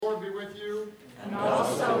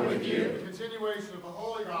with you. The continuation of the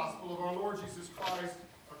Holy Gospel of our Lord Jesus Christ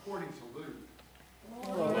according to Luke.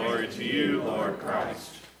 Glory to you, Lord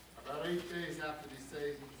Christ. About 8 days after these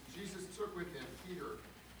sayings, Jesus took with him Peter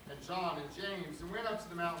and John and James and went up to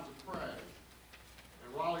the mountain to pray.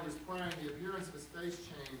 And while he was praying, the appearance of his face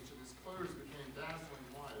changed and his clothes became dazzling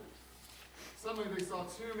white. Suddenly they saw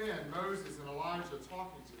two men, Moses and Elijah,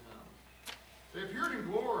 talking to him. They appeared in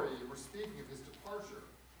glory and were speaking of his departure,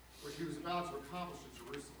 which he was about to accomplish at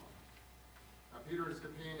Jerusalem. Now Peter and his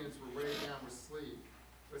companions were weighed down with sleep,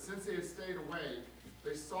 but since they had stayed awake,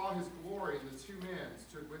 they saw his glory, and the two men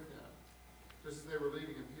stood with him. Just as they were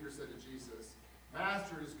leaving him, Peter said to Jesus,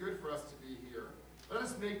 Master, it is good for us to be here. Let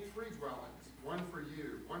us make 3 dwellings, one for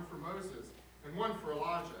you, one for Moses, and one for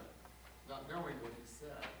Elijah, not knowing what he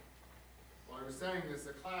said. While he was saying this,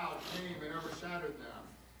 a cloud came and overshadowed them,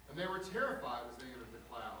 and they were terrified as they entered the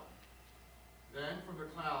cloud. Then from the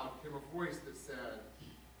cloud came a voice that said,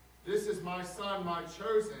 This is my son, my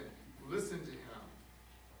chosen. Listen to him.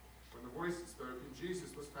 When the voice had spoken,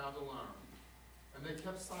 Jesus was found alone, and they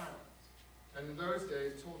kept silent, and in those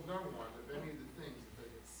days told no one of any of the things that they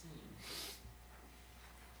had seen.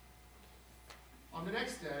 On the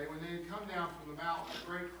next day, when they had come down from the mountain, a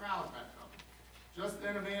great crowd met them. Just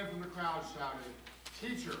then a man from the crowd shouted,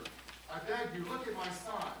 Teacher, I beg you, look at my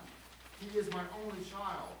son. He is my only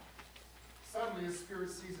child. Suddenly his spirit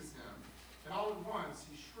seizes him, and all at once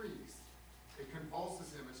he shrieks. It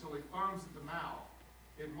convulses him until he foams at the mouth.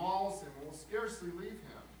 It mauls him and will scarcely leave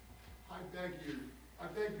him. I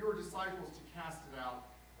beg your disciples to cast it out,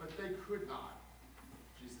 but they could not.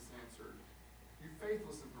 Jesus answered, You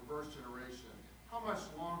faithless and perverse generation, how much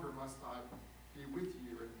longer must I be with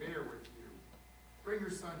you and bear with you? Bring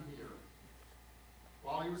your son here.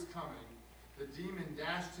 While he was coming, the demon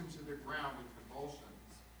dashed him to the ground in convulsions.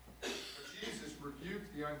 But Jesus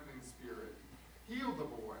rebuked the unclean spirit, healed the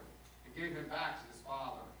boy, and gave him back to his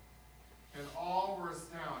father. And all were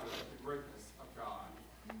astounded at the greatness of God.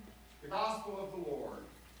 The Gospel of the Lord.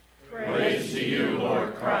 Praise to you,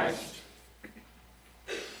 Lord Christ.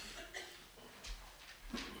 In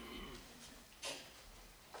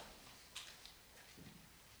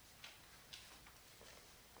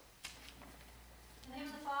the name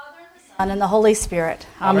of the Father, and the Son, and the Holy Spirit.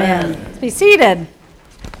 Amen. Let's be seated.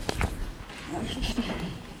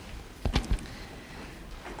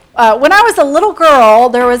 When I was a little girl,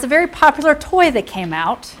 there was a very popular toy that came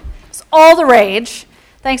out. It was all the rage,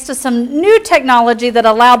 thanks to some new technology that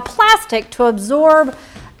allowed plastic to absorb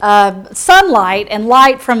sunlight and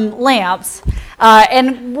light from lamps,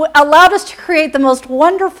 and allowed us to create the most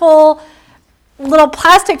wonderful little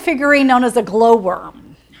plastic figurine known as a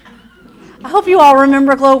glowworm. I hope you all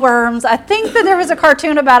remember glowworms. I think that there was a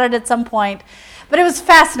cartoon about it at some point. But it was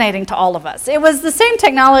fascinating to all of us. It was the same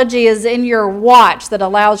technology as in your watch that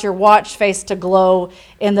allows your watch face to glow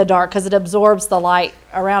in the dark because it absorbs the light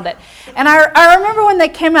around it. And I remember when they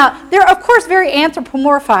came out, they're, of course, very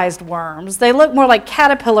anthropomorphized worms. They look more like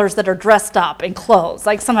caterpillars that are dressed up in clothes.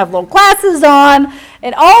 Like some have little glasses on,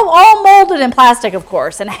 and all molded in plastic, of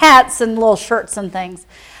course, and hats and little shirts and things.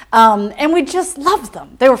 And we just loved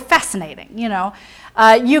them. They were fascinating, you know.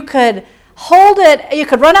 You could hold it, you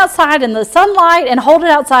could run outside in the sunlight and hold it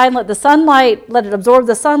outside and let it absorb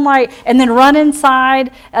the sunlight, and then run inside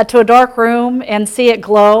to a dark room and see it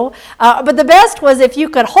glow. But the best was if you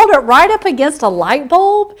could hold it right up against a light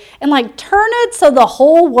bulb and like turn it so the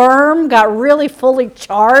whole worm got really fully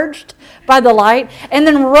charged by the light, and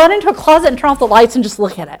then run into a closet and turn off the lights and just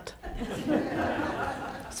look at it.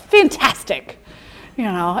 It's fantastic. You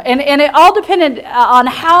know, and it all depended on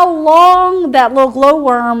how long that little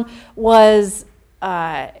glowworm was,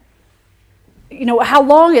 how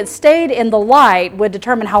long it stayed in the light would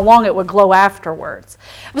determine how long it would glow afterwards.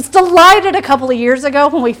 I was delighted a couple of years ago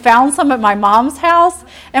when we found some at my mom's house,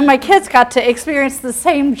 and my kids got to experience the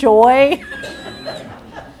same joy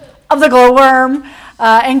of the glowworm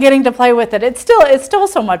and getting to play with it. It's still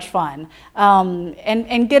so much fun,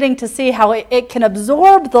 and getting to see how it can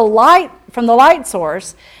absorb the light from the light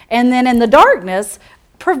source, and then in the darkness,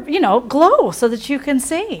 glow so that you can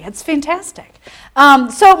see. It's fantastic.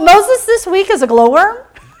 So Moses this week is a glowworm.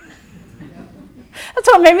 That's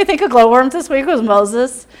what made me think of glowworms this week was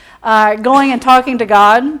Moses going and talking to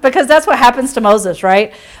God, because that's what happens to Moses,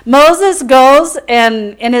 right? Moses goes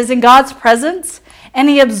and is in God's presence, and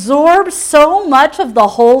he absorbs so much of the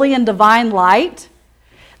holy and divine light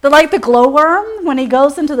that, like the glowworm, when he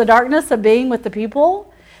goes into the darkness of being with the people,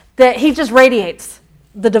 that he just radiates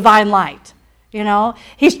the divine light. You know,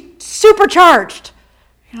 he's supercharged.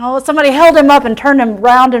 You know, somebody held him up and turned him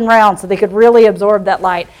round and round so they could really absorb that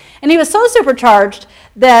light. And he was so supercharged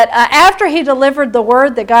that after he delivered the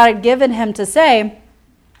word that God had given him to say,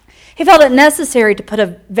 he felt it necessary to put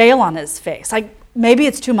a veil on his face. Like, maybe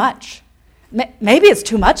it's too much. Maybe it's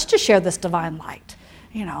too much to share this divine light.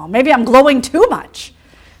 Maybe I'm glowing too much.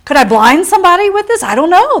 Could I blind somebody with this? I don't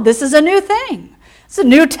know. This is a new thing. It's a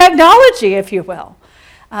new technology, if you will.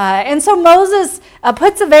 And so Moses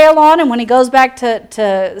puts a veil on, and when he goes back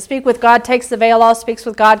to speak with God, takes the veil off, speaks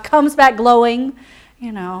with God, comes back glowing,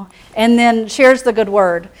 and then shares the good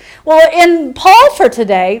word. Well, in Paul for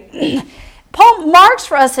today, Paul marks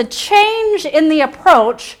for us a change in the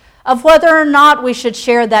approach of whether or not we should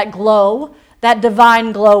share that glow, that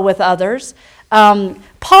divine glow with others.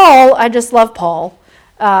 Paul, I just love Paul.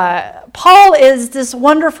 Paul is this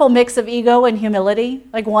wonderful mix of ego and humility.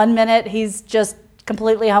 Like, one minute he's just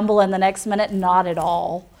completely humble, and the next minute not at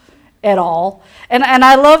all. And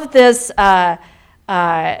I love this. Only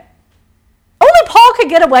Paul could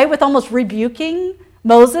get away with almost rebuking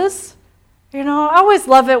Moses. I always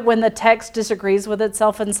love it when the text disagrees with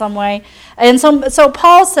itself in some way. And so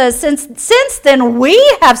Paul says, since then we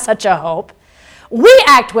have such a hope, we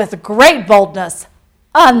act with great boldness,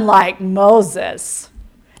 unlike Moses.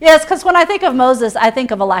 Yes, because when I think of Moses, I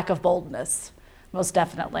think of a lack of boldness, most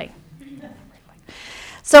definitely.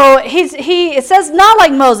 So he says, not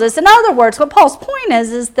like Moses. In other words, what Paul's point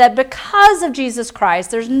is that because of Jesus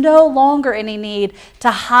Christ, there's no longer any need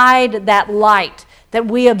to hide that light that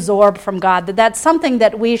we absorb from God, that's something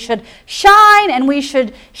that we should shine and we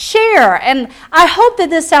should share. And I hope that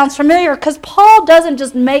this sounds familiar, because Paul doesn't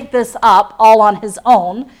just make this up all on his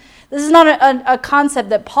own. This is not a concept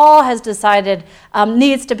that Paul has decided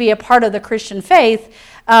needs to be a part of the Christian faith.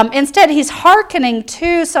 Instead, he's hearkening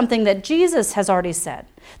to something that Jesus has already said.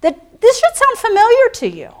 That this should sound familiar to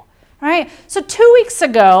you, right? So 2 weeks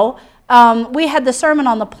ago, we had the Sermon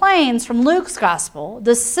on the Plains from Luke's Gospel.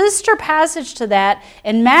 The sister passage to that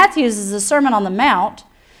in Matthew's is the Sermon on the Mount.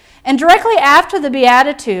 And directly after the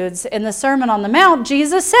Beatitudes in the Sermon on the Mount,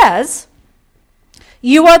 Jesus says,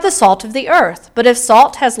 "You are the salt of the earth, but if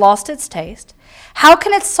salt has lost its taste, how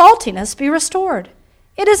can its saltiness be restored?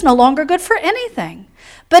 It is no longer good for anything,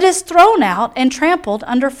 but is thrown out and trampled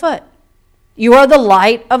underfoot. You are the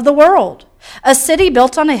light of the world. A city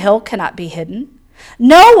built on a hill cannot be hidden.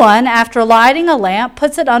 No one, after lighting a lamp,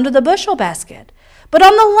 puts it under the bushel basket, but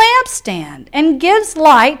on the lampstand, and gives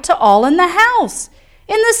light to all in the house.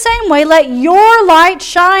 In the same way, let your light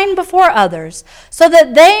shine before others, so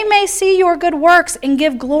that they may see your good works and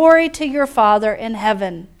give glory to your Father in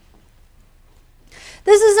heaven."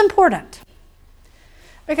 This is important,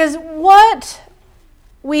 because what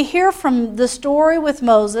we hear from the story with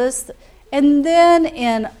Moses, and then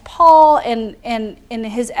in Paul and in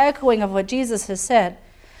his echoing of what Jesus has said,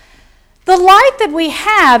 the light that we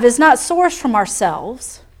have is not sourced from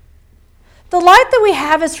ourselves. The light that we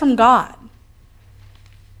have is from God.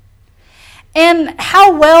 And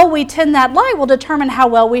how well we tend that light will determine how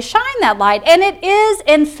well we shine that light. And it is,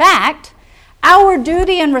 in fact, our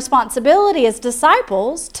duty and responsibility as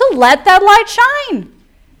disciples to let that light shine.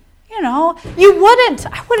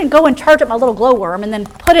 I wouldn't go and charge up my little glowworm and then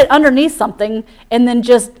put it underneath something and then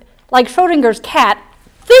just, like Schrodinger's cat,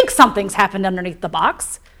 think something's happened underneath the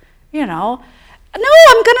box. No,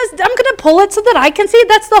 I'm gonna pull it so that I can see it.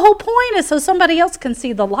 That's the whole point, is so somebody else can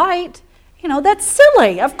see the light. That's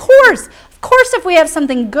silly. Of course, if we have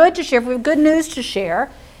something good to share, if we have good news to share,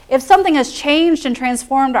 if something has changed and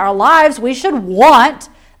transformed our lives, we should want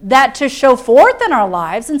that to show forth in our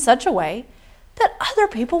lives in such a way that other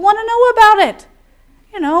people want to know about it.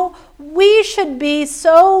 We should be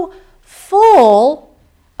so full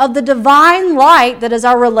of the divine light that is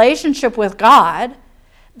our relationship with God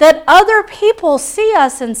that other people see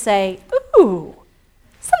us and say, "Ooh,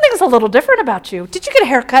 something's a little different about you. Did you get a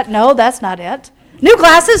haircut? No, that's not it. New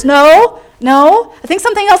glasses? No. I think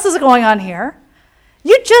something else is going on here.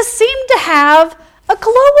 You just seem to have a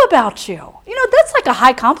glow about you." That's like a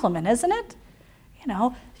high compliment, isn't it?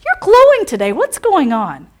 You're glowing today. What's going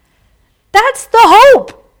on? That's the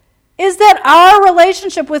hope, is that our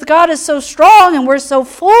relationship with God is so strong and we're so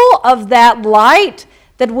full of that light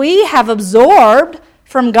that we have absorbed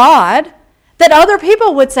from God that other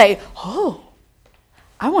people would say, "Oh,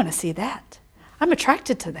 I want to see that. I'm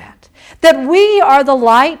attracted to that." That we are the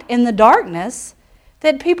light in the darkness,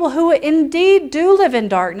 that people who indeed do live in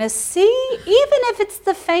darkness see, even if it's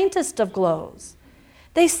the faintest of glows.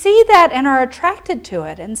 They see that and are attracted to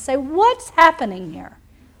it and say, "What's happening here?"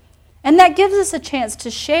 And that gives us a chance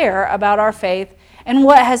to share about our faith and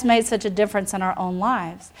what has made such a difference in our own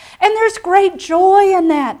lives. And there's great joy in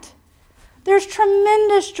that. There's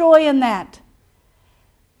tremendous joy in that.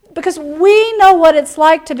 Because we know what it's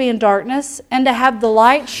like to be in darkness and to have the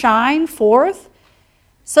light shine forth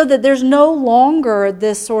so that there's no longer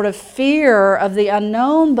this sort of fear of the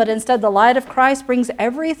unknown, but instead the light of Christ brings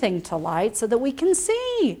everything to light so that we can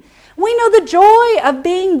see. We know the joy of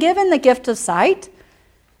being given the gift of sight,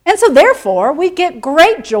 and so therefore we get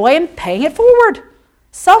great joy in paying it forward.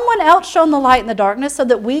 Someone else shone the light in the darkness so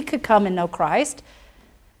that we could come and know Christ.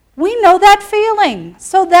 We know that feeling.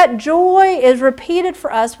 So that joy is repeated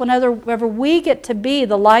for us whenever we get to be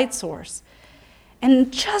the light source.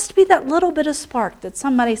 And just be that little bit of spark that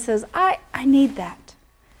somebody says, I need that.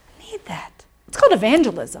 I need that. It's called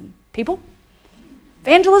evangelism, people.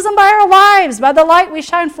 Evangelism by our lives, by the light we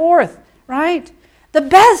shine forth, right? The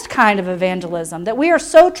best kind of evangelism, that we are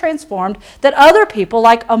so transformed that other people,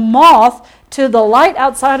 like a moth to the light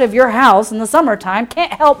outside of your house in the summertime,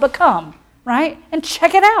 can't help but come. Right? And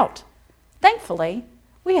check it out. Thankfully,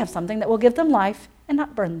 we have something that will give them life and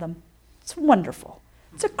not burn them. It's wonderful.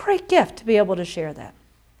 It's a great gift to be able to share that.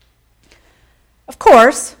 Of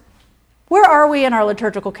course, where are we in our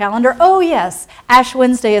liturgical calendar? Oh yes, Ash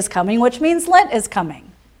Wednesday is coming, which means Lent is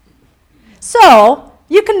coming. So,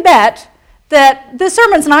 you can bet that the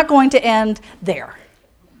sermon's not going to end there.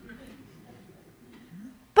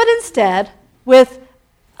 But instead, with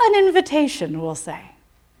an invitation, we'll say.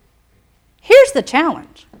 Here's the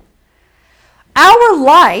challenge. Our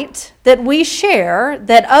light that we share,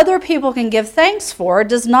 that other people can give thanks for,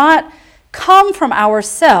 does not come from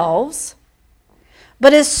ourselves,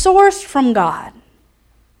 but is sourced from God.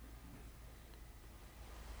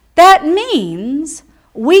 That means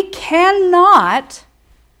we cannot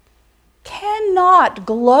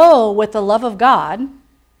glow with the love of God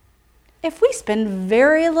if we spend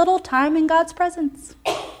very little time in God's presence.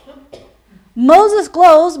 Moses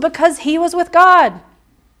glows because he was with God.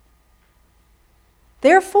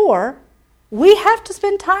 Therefore, we have to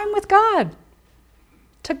spend time with God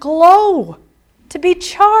to glow, to be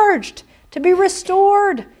charged, to be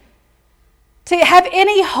restored, to have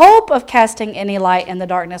any hope of casting any light in the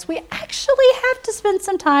darkness. We actually have to spend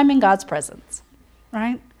some time in God's presence,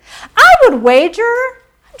 right? I would wager,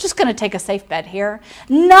 I'm just going to take a safe bet here,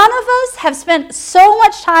 none of us have spent so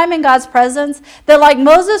much time in God's presence that, like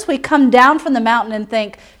Moses, we come down from the mountain and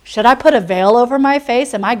think, should I put a veil over my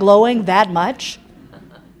face? Am I glowing that much?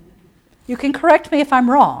 You can correct me if I'm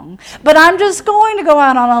wrong, but I'm just going to go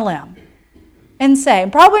out on a limb and say,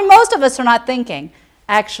 probably most of us are not thinking,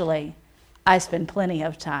 actually, I spend plenty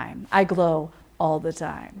of time. I glow all the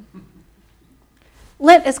time.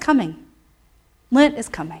 Lent is coming. Lent is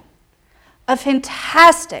coming. A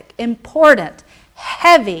fantastic, important,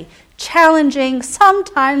 heavy, challenging,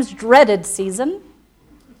 sometimes dreaded season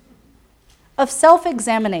of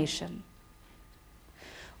self-examination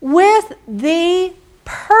with the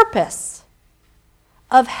purpose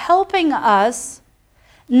of helping us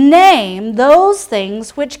name those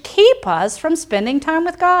things which keep us from spending time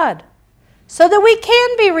with God so that we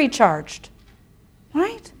can be recharged,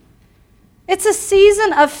 right? It's a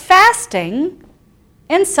season of fasting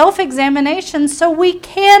and self-examination so we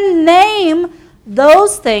can name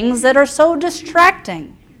those things that are so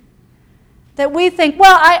distracting that we think,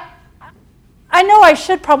 well, I know I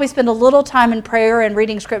should probably spend a little time in prayer and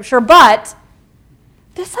reading scripture, but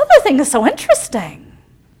this other thing is so interesting.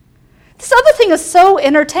 This other thing is so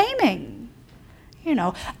entertaining. You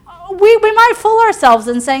know, we might fool ourselves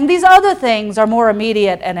in saying these other things are more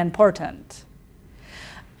immediate and important.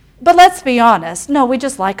 But let's be honest. No, we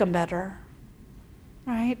just like them better.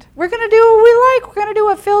 Right? We're going to do what we like. We're going to do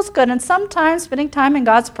what feels good. And sometimes spending time in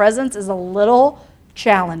God's presence is a little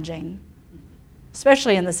challenging,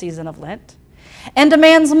 especially in the season of Lent, and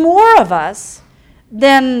demands more of us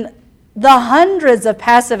than the hundreds of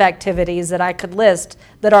passive activities that I could list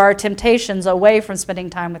that are temptations away from spending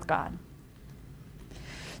time with God.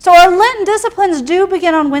 So our Lenten disciplines do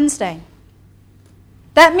begin on Wednesday.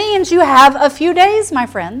 That means you have a few days, my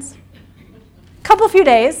friends. A few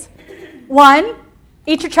days. 1,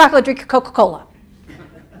 eat your chocolate, drink your Coca-Cola.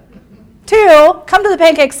 2, come to the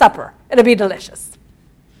pancake supper. It'll be delicious.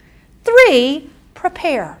 3,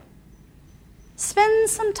 prepare. Spend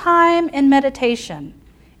some time in meditation,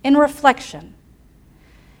 in reflection.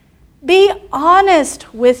 Be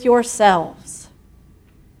honest with yourselves.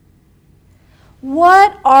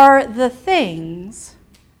 What are the things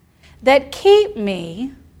that keep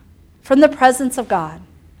me from the presence of God?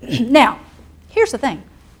 Now, here's the thing.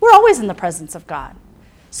 We're always in the presence of God.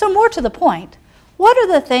 So more to the point, what are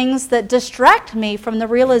the things that distract me from the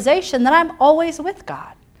realization that I'm always with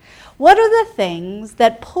God? What are the things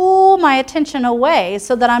that pull my attention away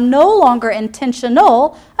so that I'm no longer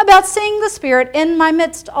intentional about seeing the Spirit in my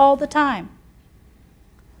midst all the time?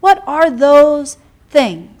 What are those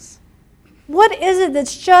things? What is it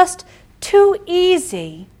that's just too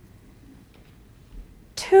easy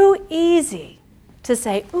to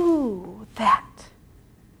say, ooh, that.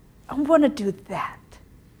 I want to do that.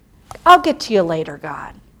 I'll get to you later,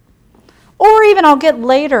 God. Or even I'll get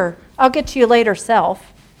to you later,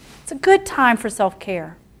 self. It's a good time for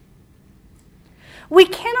self-care. We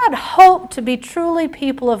cannot hope to be truly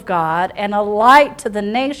people of God and a light to the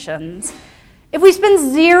nations if we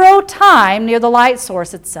spend zero time near the light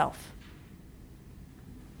source itself.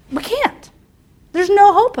 We can't. There's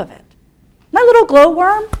no hope of it. My little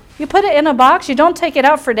glowworm, you put it in a box, you don't take it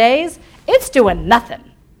out for days, it's doing nothing.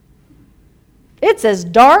 It's as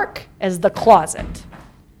dark as the closet.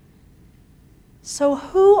 So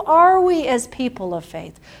who are we as people of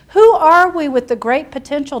faith? Who are we with the great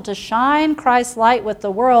potential to shine Christ's light with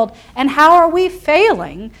the world, and how are we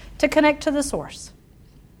failing to connect to the source?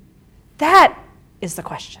 That is the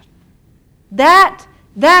question. That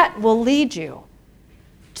will lead you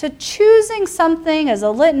to choosing something as a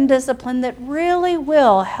Lenten discipline that really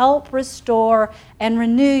will help restore and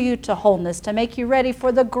renew you to wholeness, to make you ready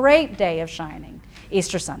for the great day of shining,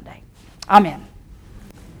 Easter Sunday. Amen.